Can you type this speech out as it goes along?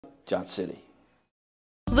Johnson City.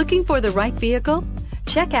 Looking for the right vehicle?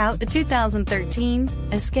 Check out a 2013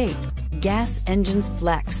 Escape. Gas engines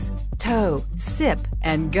flex, tow, sip,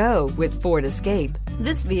 and go with Ford Escape.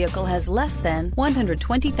 This vehicle has less than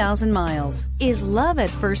 120,000 miles. Is love at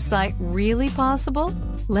first sight really possible?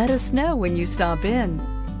 Let us know when you stop in.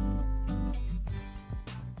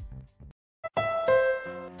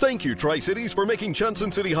 Thank you, Tri-Cities, for making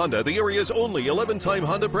Johnson City Honda the area's only 11-time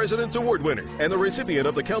Honda President's Award winner and the recipient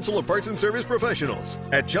of the Council of Parts and Service Professionals.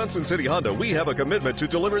 At Johnson City Honda, we have a commitment to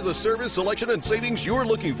deliver the service, selection, and savings you're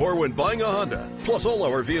looking for when buying a Honda. Plus, all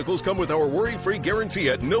our vehicles come with our worry-free guarantee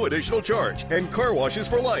at no additional charge and car washes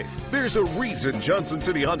for life. There's a reason Johnson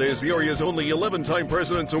City Honda is the area's only 11-time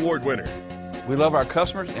President's Award winner. We love our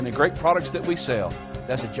customers and the great products that we sell.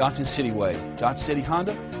 That's the Johnson City way. Johnson City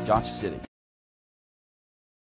Honda, Johnson City.